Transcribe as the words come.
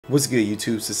What's good,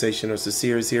 YouTube? Sensational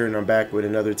Sincere's here, and I'm back with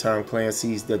another Tom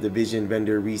Clancy's The Division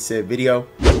Vendor Reset video.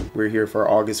 We're here for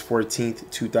August 14th,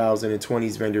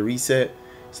 2020's Vendor Reset.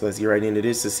 So let's get right into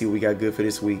this to see what we got good for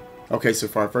this week. Okay, so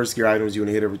for our first gear items, you want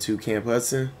to head over to Camp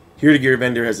Hudson. Here, the gear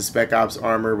vendor has a Spec Ops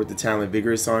armor with the talent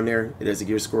Vigorous on there. It has a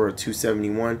gear score of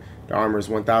 271. The armor is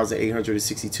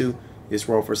 1,862. Its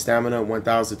roll for stamina,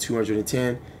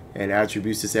 1,210. And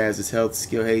attributes this has is health,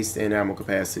 skill haste, and ammo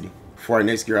capacity. For our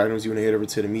next gear items, you want to head over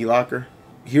to the meat locker.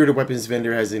 Here, the weapons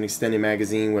vendor has an extended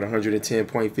magazine with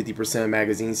 110.50%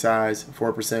 magazine size,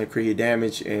 4% crit hit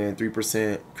damage, and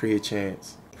 3% crit hit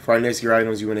chance. For our next gear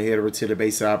items, you want to head over to the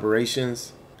base of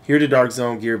operations. Here, the Dark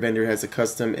Zone gear vendor has a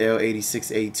custom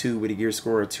L86A2 with a gear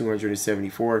score of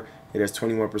 274. It has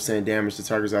 21% damage to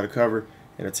targets out of cover,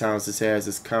 and the talents this has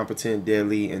is competent,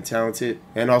 deadly, and talented.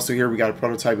 And also here we got a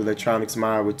prototype electronics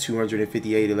mod with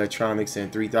 258 electronics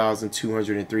and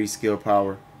 3,203 skill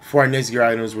power. For our next gear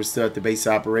items, we're still at the base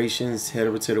operations. Head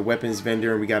over to the weapons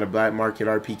vendor, and we got a black market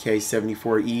RPK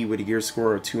 74E with a gear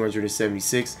score of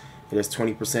 276. It has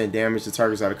 20% damage to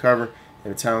targets out of cover,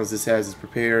 and the talents this has is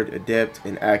prepared, adept,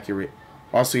 and accurate.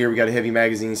 Also here we got a heavy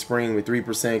magazine spring with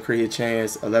 3% crit hit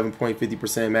chance,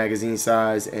 11.50% magazine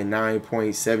size, and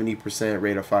 9.70%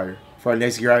 rate of fire. For our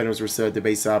next gear items, we're still at the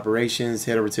base of operations.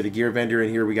 Head over to the gear vendor, and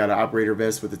here we got an operator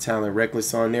vest with the talent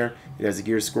Reckless on there. It has a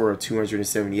gear score of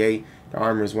 278. The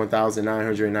armor is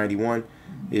 1,991.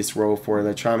 Its roll for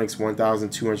electronics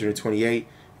 1,228.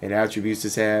 And attributes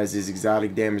this has is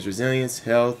exotic damage resilience,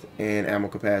 health, and ammo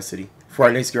capacity. For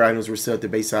our next gear items, we're still at the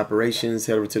base operations.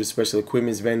 Head over to the special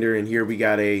equipments vendor, and here we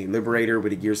got a Liberator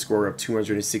with a gear score of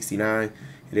 269.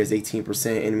 It has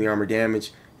 18% enemy armor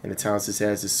damage, and the talents this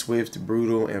has is swift,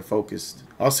 brutal, and focused.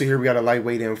 Also here we got a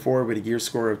lightweight M4 with a gear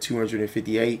score of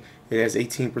 258. It has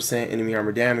 18% enemy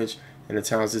armor damage, and the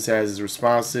talents this has is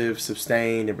responsive,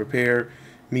 sustained, and prepared.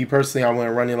 Me personally, I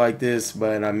wouldn't run it like this,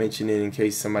 but I mentioned it in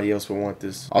case somebody else would want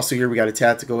this. Also here we got a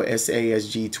tactical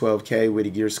SASG 12K with a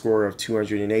gear score of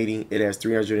 280. It has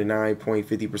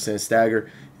 309.50%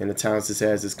 stagger, and the talents this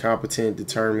has is competent,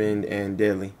 determined, and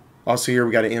deadly. Also here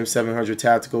we got an M700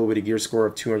 tactical with a gear score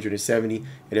of 270.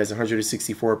 It has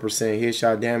 164%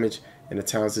 headshot damage, and the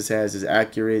talents this has is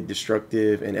accurate,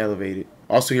 destructive, and elevated.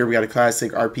 Also here we got a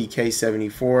classic RPK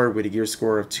 74 with a gear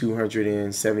score of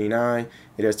 279.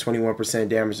 It has 21%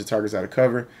 damage to targets out of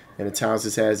cover, and the talents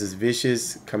this has is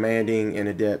vicious, commanding, and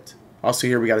adept. Also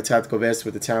here we got a tactical vest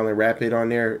with the talent Rapid on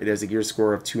there. It has a gear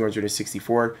score of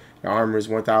 264. The armor is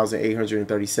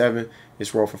 1,837.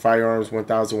 Its roll for firearms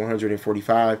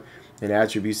 1,145. And the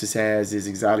attributes this has is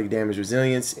exotic damage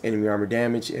resilience, enemy armor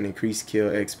damage, and increased kill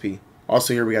XP.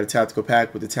 Also here we got a tactical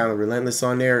pack with the talent Relentless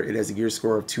on there. It has a gear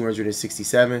score of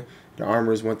 267. The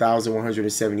armor is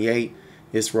 1,178.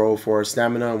 Its roll for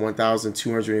stamina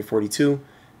 1,242.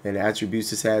 And the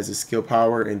attributes this has is skill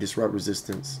power and disrupt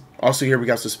resistance. Also here we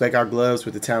got some Spec Out gloves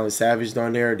with the talent Savaged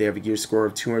on there. They have a gear score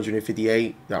of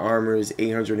 258. The armor is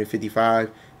 855.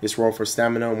 Its roll for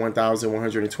stamina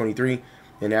 1,123.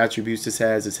 And the attributes this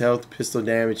has is health, pistol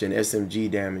damage, and SMG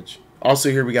damage.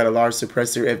 Also here we got a large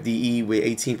suppressor FDE with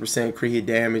 18% crit hit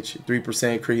damage,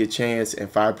 3% crit hit chance,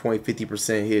 and 5.50%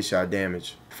 headshot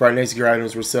damage. For our next gear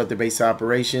items, we're still at the base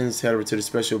operations. Head over to the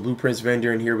special blueprints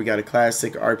vendor, and here we got a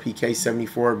classic RPK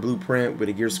 74 blueprint with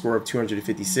a gear score of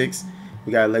 256.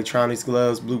 We got electronics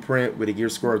gloves blueprint with a gear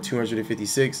score of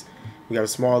 256. We got a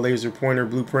small laser pointer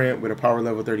blueprint with a power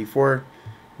level 34.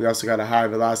 We also got a high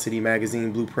velocity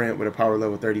magazine blueprint with a power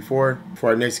level 34. For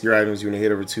our next gear items, you're going to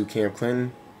head over to Camp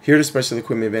Clinton. Here, the special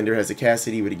equipment vendor has a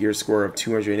Cassidy with a gear score of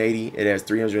 280. It has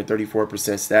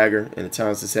 334% stagger, and the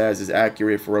talents this has is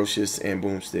accurate, ferocious, and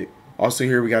boomstick. Also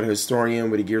here we got a Historian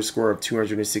with a gear score of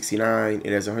 269.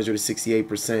 It has 168%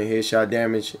 headshot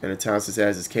damage, and the talents this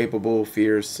has is capable,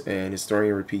 fierce, and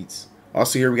Historian repeats.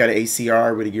 Also here we got an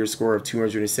ACR with a gear score of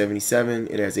 277.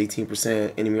 It has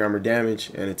 18% enemy armor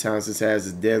damage, and the talents this has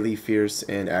is deadly, fierce,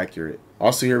 and accurate.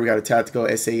 Also here we got a tactical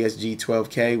SASG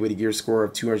 12K with a gear score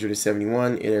of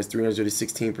 271. It has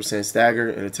 316% stagger,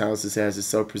 and the talents this has is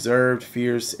self-preserved,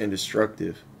 fierce, and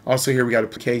destructive. Also here we got a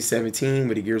K17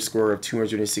 with a gear score of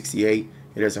 268.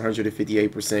 It has 158%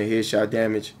 headshot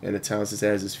damage, and the talents this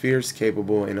has is fierce,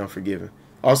 capable, and unforgiving.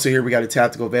 Also here we got a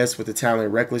tactical vest with the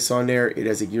talent Reckless on there. It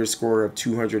has a gear score of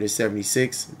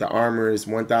 276. The armor is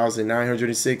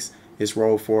 1,906. Its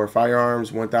roll for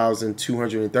firearms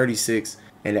 1,236.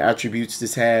 And the attributes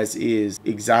this has is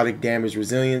exotic damage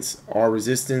resilience, all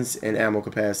resistance, and ammo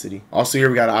capacity. Also here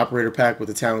we got an operator pack with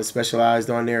the talent Specialized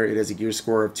on there. It has a gear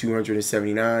score of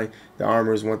 279. The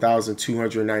armor is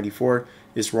 1,294.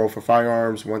 Its roll for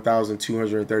firearms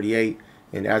 1,238.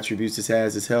 and the attributes this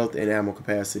has is health and ammo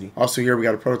capacity. Also here we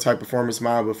got a prototype performance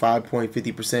mod with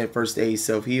 5.50% first aid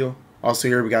self-heal. Also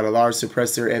here we got a large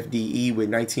suppressor FDE with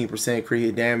 19% crit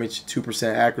hit damage,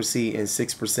 2% accuracy, and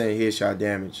 6% headshot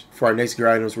damage. For our next gear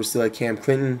items, we're still at Camp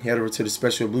Clinton. Head over to the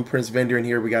special blueprints vendor, and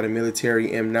here we got a military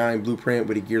M9 blueprint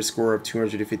with a gear score of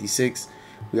 256.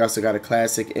 We also got a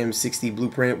classic M60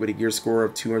 blueprint with a gear score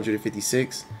of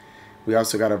 256. We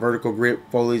also got a vertical grip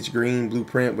foliage green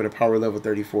blueprint with a power level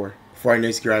 34. For our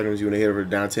next gear items, you want to head over to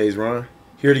Dante's Run.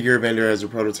 Here the gear vendor has a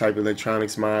prototype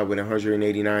electronics mod with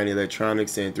 189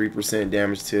 electronics and 3%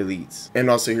 damage to elites. And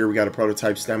also here we got a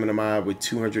prototype stamina mod with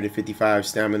 255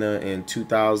 stamina and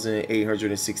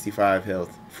 2,865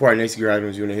 health. For our next gear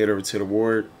items, you want to head over to the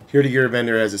ward. Here the gear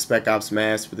vendor has a Spec Ops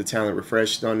mask with the talent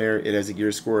refreshed on there. It has a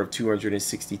gear score of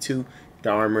 262. The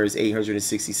armor is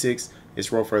 866.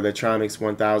 Its roll for electronics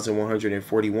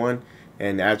 1,141.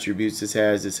 And the attributes this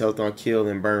has is health on kill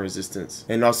and burn resistance.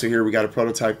 And also here we got a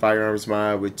prototype firearms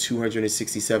mod with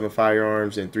 267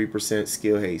 firearms and 3%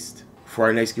 skill haste. For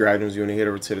our next gear items, you want to head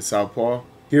over to the Southpaw.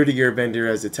 Here the gear vendor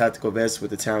has a tactical vest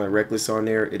with the talent reckless on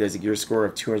there. It has a gear score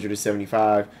of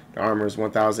 275. The armor is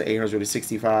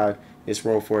 1,865. Its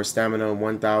roll for stamina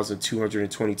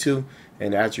 1,222.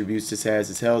 And the attributes this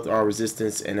has is health, R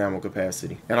resistance, and ammo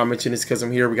capacity. And I'll mention this because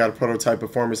I'm here. We got a prototype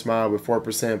performance mod with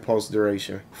 4% pulse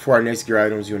duration. For our next gear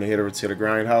items, you want to head over to the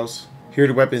Grindhouse. Here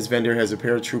the weapons vendor has a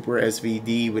paratrooper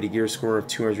SVD with a gear score of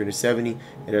 270.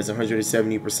 It has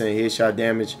 170% headshot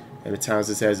damage, and the talents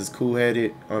this has is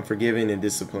cool-headed, unforgiving, and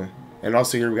discipline. And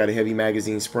also here we got a heavy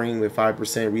magazine spring with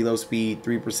 5% reload speed,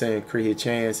 3% crit hit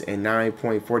chance, and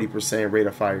 9.40% rate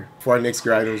of fire. For our next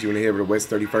gear items, you want to head over to West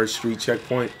 31st Street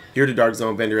checkpoint. Here the Dark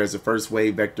Zone vendor has a first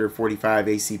wave Vector 45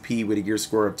 ACP with a gear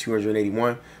score of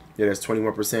 281. It has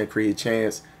 21% crit hit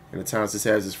chance, and the talents this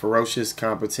has is ferocious,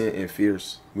 competent, and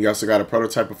fierce. We also got a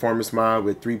prototype performance mod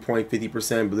with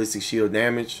 3.50% ballistic shield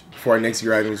damage. For our next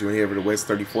gear items, we'll head over to West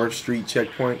 34th Street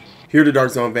checkpoint. Here the Dark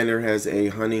Zone vendor has a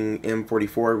hunting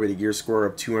M44 with a gear score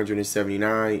of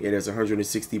 279. It has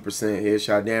 160%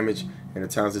 headshot damage, and the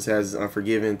talents this has is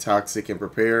unforgiving, toxic, and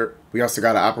prepared. We also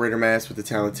got an operator mask with the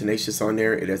talent tenacious on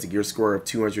there. It has a gear score of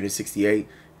 268.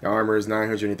 The armor is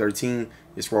 913.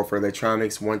 Its roll for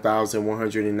electronics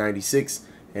 1,196.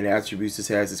 And the attributes this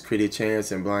has is crit hit chance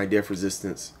and blind death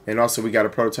resistance. And also we got a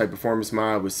prototype performance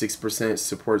mod with 6%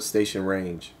 support station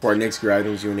range. For our next gear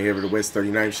items, you want to head over to West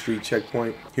 39th Street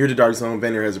checkpoint. Here the Dark Zone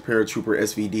vendor has a paratrooper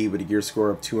SVD with a gear score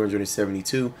of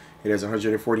 272. It has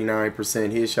 149%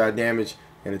 headshot damage,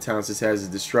 and the talents this has is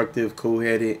destructive,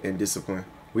 cool-headed, and discipline.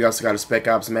 We also got a Spec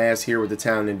Ops mask here with the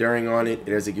talent enduring on it.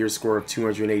 It has a gear score of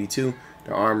 282.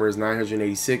 The armor is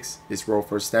 986. Its roll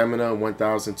for stamina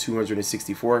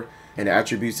 1,264. And the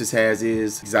attributes this has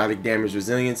is exotic damage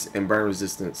resilience and burn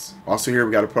resistance. Also here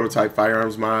we got a prototype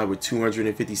firearms mod with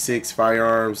 256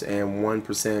 firearms and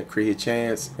 1% crit hit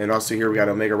chance. And also here we got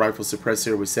a Omega rifle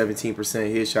suppressor with 17%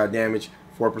 headshot damage,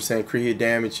 4% crit hit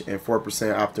damage, and 4%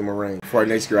 optimal range. For our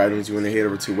next gear items, you want to head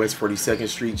over to West 42nd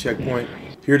Street checkpoint.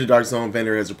 Here the Dark Zone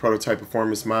vendor has a prototype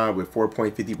performance mod with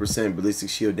 4.50% ballistic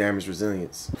shield damage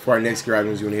resilience. For our next gear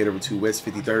items, you want to head over to West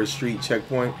 53rd Street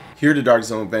checkpoint. Here the Dark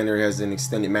Zone vendor has an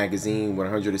extended magazine with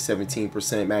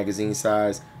 117% magazine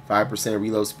size, 5%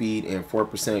 reload speed, and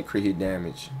 4% crit hit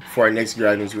damage. For our next gear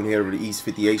items, you want to head over to East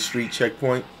 58th Street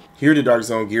checkpoint. Here the Dark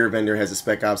Zone gear vendor has a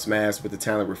Spec Ops mask with the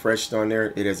talent refreshed on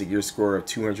there. It has a gear score of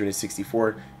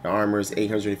 264. The armor is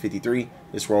 853.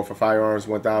 Its roll for firearms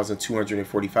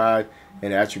 1,245.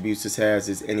 And the attributes this has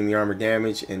is enemy armor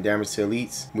damage and damage to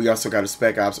elites. We also got a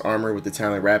Spec Ops armor with the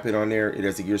talent rapid on there. It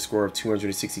has a gear score of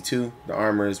 262. The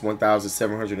armor is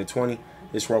 1,720.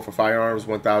 Its roll for firearms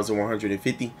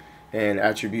 1,150. And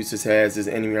attributes this has is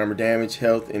enemy armor damage,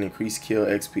 health, and increased kill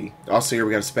XP. Also here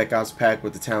we got a Spec Ops pack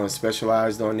with the talent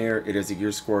specialized on there. It has a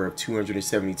gear score of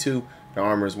 272. The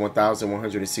armor is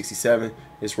 1,167.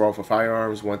 Its roll for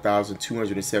firearms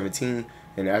 1,217.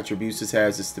 And the attributes this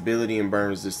has is stability and burn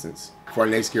resistance. For our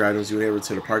next gear items, we'll head over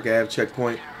to the Park Ave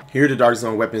checkpoint. Here the Dark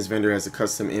Zone weapons vendor has a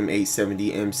custom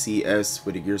M870 MCS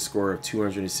with a gear score of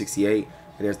 268.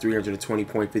 It has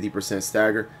 320.50%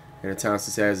 stagger. And the talents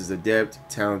this has is adept,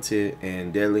 talented,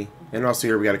 and deadly. And also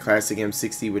here we got a classic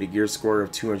M60 with a gear score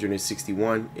of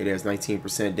 261. It has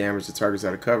 19% damage to targets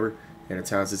out of cover. And the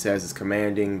talents this has is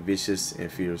commanding, vicious, and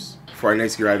fierce. For our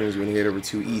next gear items, we're going to head over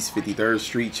to East 53rd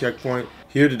Street checkpoint.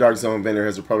 Here the Dark Zone vendor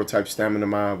has a prototype stamina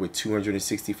mod with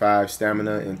 265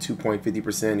 stamina and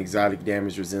 2.50% exotic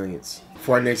damage resilience.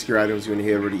 For our next gear items, we're going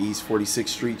to head over to East 46th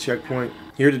Street checkpoint.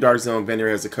 Here the Dark Zone vendor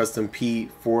has a custom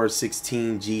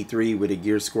P416 G3 with a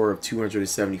gear score of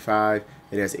 275.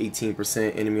 It has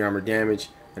 18% enemy armor damage,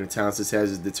 And the talents it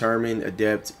has is determined,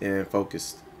 adept, and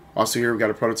focused. Also here we got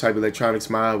a prototype electronics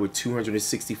mod with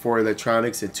 264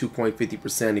 electronics and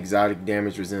 2.50% exotic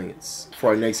damage resilience.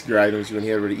 For our next gear items, you're going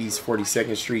to head over to East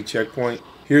 42nd Street checkpoint.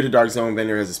 Here the Dark Zone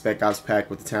vendor has a Spec Ops pack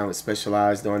with the talent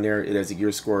Specialized on there. It has a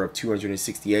gear score of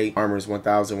 268, armor is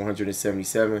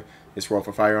 1,177, its roll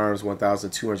for firearms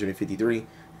 1,253,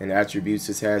 and the attributes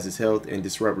it has is health and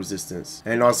disrupt resistance.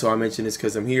 And also I mentioned this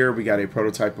because I'm here, we got a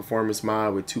prototype performance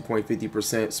mod with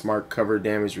 2.50% smart cover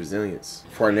damage resilience.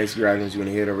 For our next gear items, you're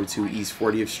going to head over to East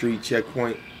 40th Street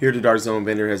checkpoint. Here the Dark Zone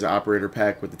vendor has an operator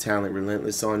pack with the talent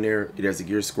Relentless on there. It has a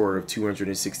gear score of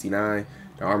 269.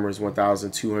 The armor is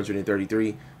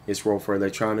 1,233. Its roll for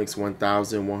electronics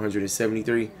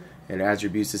 1,173. And the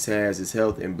attributes it has is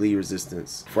health and bleed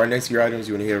resistance. For our next gear items,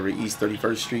 you want to head over to East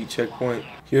 31st Street checkpoint.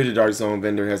 Here the Dark Zone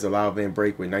vendor has a loud vent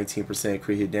break with 19%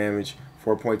 crit hit damage,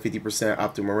 4.50%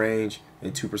 optimal range,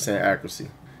 and 2% accuracy.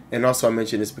 And also I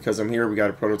mentioned this because I'm here, we got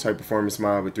a prototype performance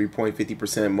mod with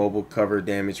 3.50% mobile cover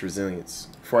damage resilience.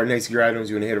 For our next gear items,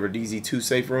 you're going to head over to DZ2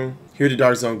 safe room. Here the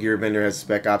Dark Zone gear vendor has a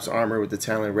Spec Ops armor with the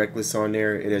talent Reckless on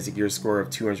there. It has a gear score of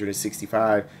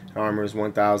 265. The armor is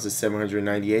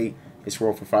 1,798. Its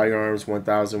roll for firearms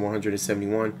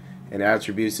 1,171. And the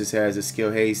attributes this has is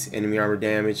skill haste, enemy armor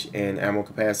damage, and ammo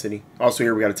capacity. Also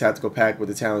here we got a tactical pack with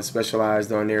the talent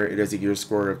Specialized on there. It has a gear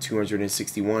score of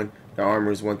 261. The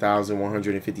armor is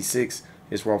 1,156.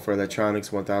 Its roll for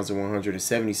electronics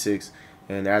 1,176.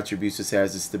 And the attributes this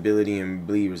has is stability and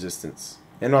bleed resistance.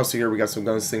 And also here we got some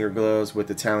gunslinger gloves with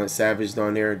the talent Savaged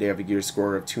on there. They have a gear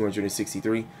score of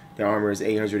 263. The armor is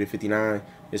 859.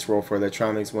 Its roll for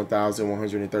electronics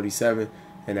 1,137.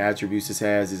 And the attributes this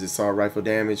has is assault rifle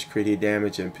damage, crit hit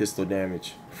damage, and pistol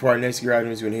damage. For our next gear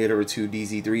items, we're going to head over to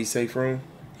DZ3 safe room.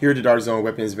 Here the Dark Zone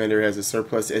weapons vendor has a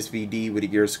surplus SVD with a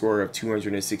gear score of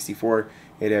 264.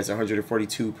 It has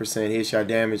 142% headshot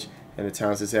damage, and the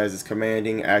talents it has is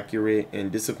commanding, accurate,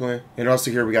 and discipline. And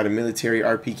also here we got a military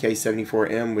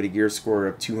RPK-74M with a gear score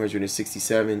of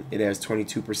 267. It has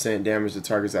 22% damage to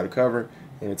targets out of cover,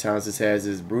 and the talents it has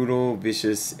is brutal,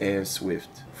 vicious, and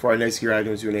swift. For our next gear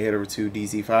items, we're going to head over to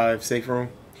DZ5 safe room.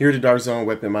 Here the Dark Zone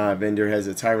weapon mod vendor has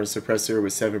a Tyrant suppressor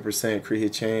with 7% crit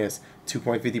hit chance,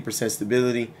 2.50%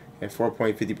 stability, and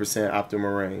 4.50%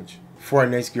 optimal range. For our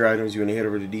next gear items, you're going to head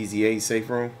over to DZ8 safe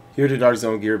room. Here the Dark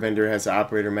Zone gear vendor has an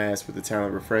operator mask with the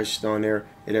talent Refreshed on there.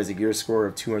 It has a gear score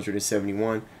of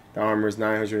 271. The armor is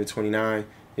 929.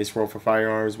 Its roll for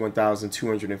firearms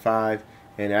 1,205.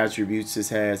 And the attributes this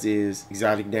has is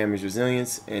exotic damage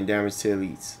resilience and damage to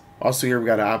elites. Also here we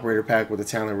got an operator pack with the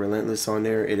talent Relentless on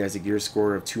there. It has a gear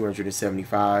score of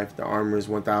 275. The armor is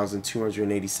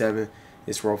 1,287.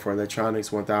 Its roll for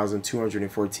electronics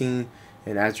 1,214.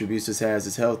 And attributes this has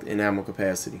is health and ammo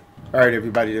capacity. Alright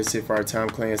everybody, that's it for our Tom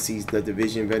Clancy's The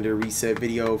Division vendor reset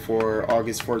video for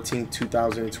August 14th,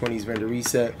 2020's vendor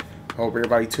reset. I hope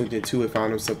everybody tuned into it,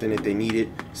 found them something that they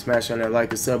needed. Smash on that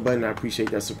like and sub button. I appreciate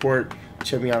that support.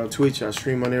 Check me out on Twitch. I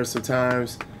stream on there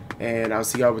sometimes. And I'll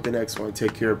see y'all with the next one.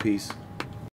 Take care. Peace.